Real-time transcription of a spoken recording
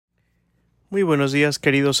Muy buenos días,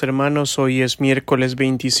 queridos hermanos. Hoy es miércoles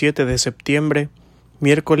 27 de septiembre,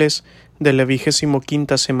 miércoles de la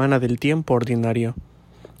 25ª semana del tiempo ordinario,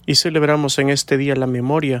 y celebramos en este día la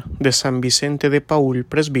memoria de San Vicente de Paúl,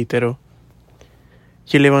 presbítero.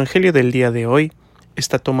 Y el Evangelio del día de hoy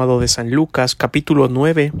está tomado de San Lucas, capítulo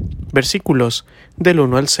 9, versículos del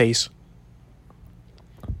 1 al 6.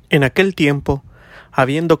 En aquel tiempo,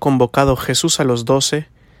 habiendo convocado Jesús a los 12,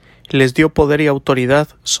 les dio poder y autoridad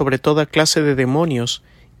sobre toda clase de demonios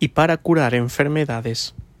y para curar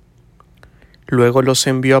enfermedades. Luego los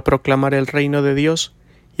envió a proclamar el reino de Dios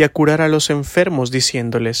y a curar a los enfermos,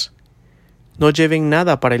 diciéndoles: No lleven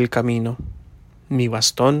nada para el camino, ni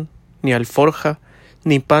bastón, ni alforja,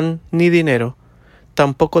 ni pan, ni dinero,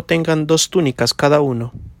 tampoco tengan 2 túnicas cada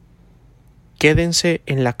uno. Quédense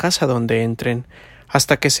en la casa donde entren,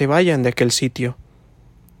 hasta que se vayan de aquel sitio.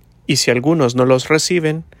 Y si algunos no los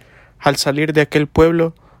reciben, al salir de aquel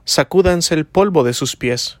pueblo, sacúdanse el polvo de sus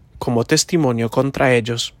pies, como testimonio contra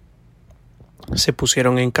ellos. Se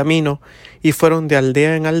pusieron en camino y fueron de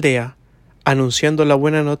aldea en aldea, anunciando la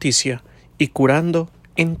buena noticia y curando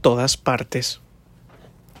en todas partes.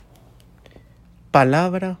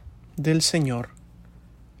 Palabra del Señor.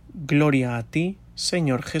 Gloria a ti,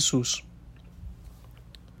 Señor Jesús.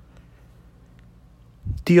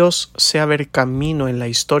 Dios se abre camino en la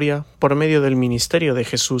historia por medio del ministerio de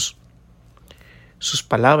Jesús. Sus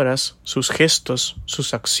palabras, sus gestos,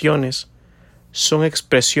 sus acciones son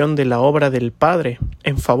expresión de la obra del Padre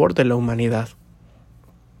en favor de la humanidad.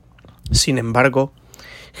 Sin embargo,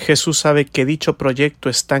 Jesús sabe que dicho proyecto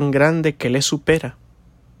es tan grande que le supera.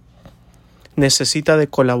 Necesita de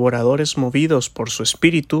colaboradores movidos por su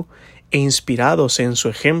espíritu e inspirados en su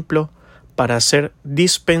ejemplo para ser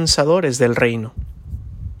dispensadores del reino.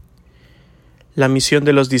 La misión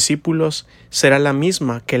de los discípulos será la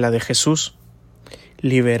misma que la de Jesús: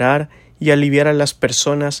 liberar y aliviar a las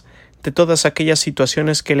personas de todas aquellas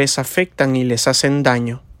situaciones que les afectan y les hacen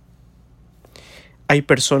daño. Hay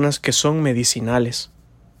personas que son medicinales.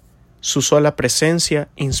 Su sola presencia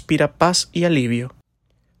inspira paz y alivio.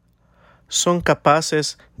 Son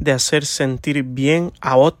capaces de hacer sentir bien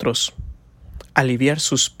a otros, aliviar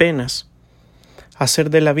sus penas, hacer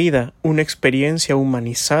de la vida una experiencia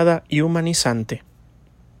humanizada y humanizante.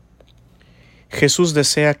 Jesús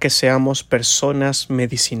desea que seamos personas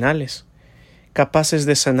medicinales, capaces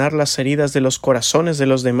de sanar las heridas de los corazones de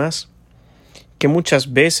los demás, que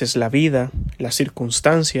muchas veces la vida, las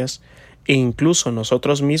circunstancias e incluso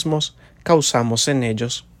nosotros mismos causamos en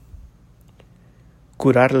ellos.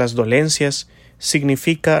 Curar las dolencias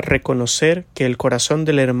significa reconocer que el corazón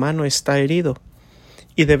del hermano está herido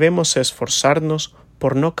y debemos esforzarnos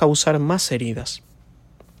por no causar más heridas.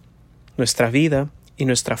 Nuestra vida y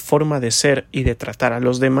nuestra forma de ser y de tratar a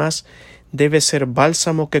los demás debe ser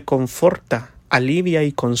bálsamo que conforta, alivia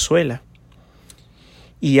y consuela,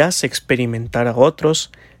 y hace experimentar a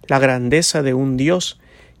otros la grandeza de un Dios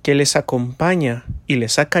que les acompaña y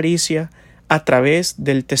les acaricia a través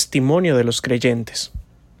del testimonio de los creyentes.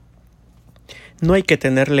 No hay que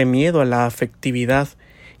tenerle miedo a la afectividad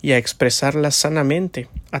y a expresarla sanamente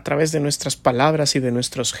a través de nuestras palabras y de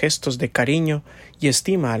nuestros gestos de cariño y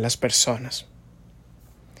estima a las personas.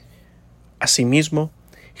 Asimismo,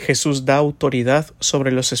 Jesús da autoridad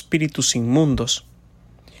sobre los espíritus inmundos.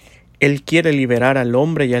 Él quiere liberar al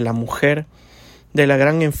hombre y a la mujer de la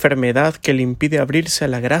gran enfermedad que le impide abrirse a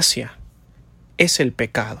la gracia. Es el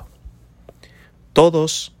pecado.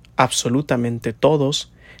 Todos, absolutamente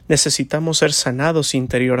todos, necesitamos ser sanados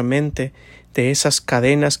interiormente de esas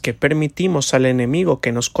cadenas que permitimos al enemigo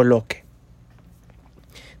que nos coloque.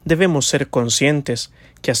 Debemos ser conscientes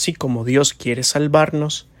que así como Dios quiere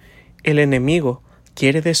salvarnos, el enemigo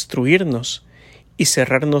quiere destruirnos y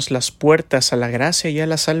cerrarnos las puertas a la gracia y a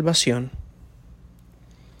la salvación.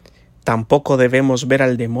 Tampoco debemos ver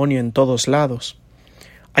al demonio en todos lados.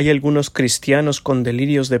 Hay algunos cristianos con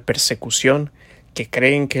delirios de persecución que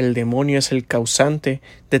creen que el demonio es el causante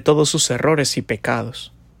de todos sus errores y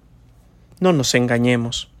pecados. No nos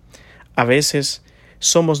engañemos. A veces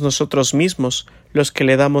somos nosotros mismos los que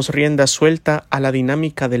le damos rienda suelta a la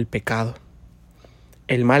dinámica del pecado.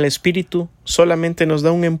 El mal espíritu solamente nos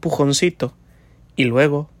da un empujoncito y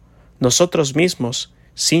luego nosotros mismos,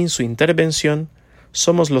 sin su intervención,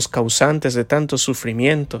 somos los causantes de tantos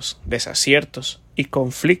sufrimientos, desaciertos y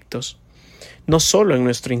conflictos, no solo en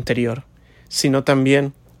nuestro interior, sino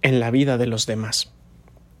también en la vida de los demás.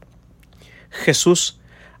 Jesús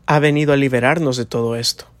ha venido a liberarnos de todo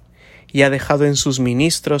esto y ha dejado en sus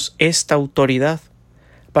ministros esta autoridad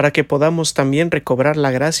para que podamos también recobrar la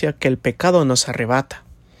gracia que el pecado nos arrebata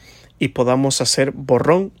y podamos hacer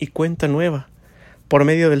borrón y cuenta nueva por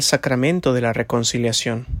medio del sacramento de la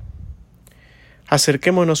reconciliación.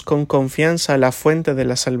 Acerquémonos con confianza a la fuente de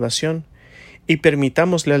la salvación y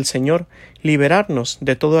permitámosle al Señor liberarnos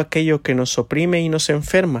de todo aquello que nos oprime y nos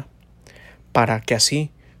enferma, para que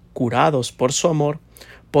así, curados por su amor,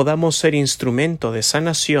 podamos ser instrumento de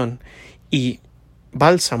sanación y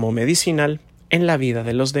bálsamo medicinal en la vida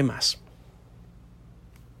de los demás.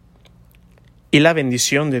 Y la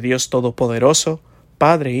bendición de Dios Todopoderoso,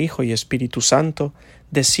 Padre, Hijo y Espíritu Santo,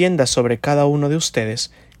 descienda sobre cada uno de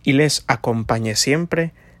ustedes y les acompañe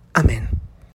siempre. Amén.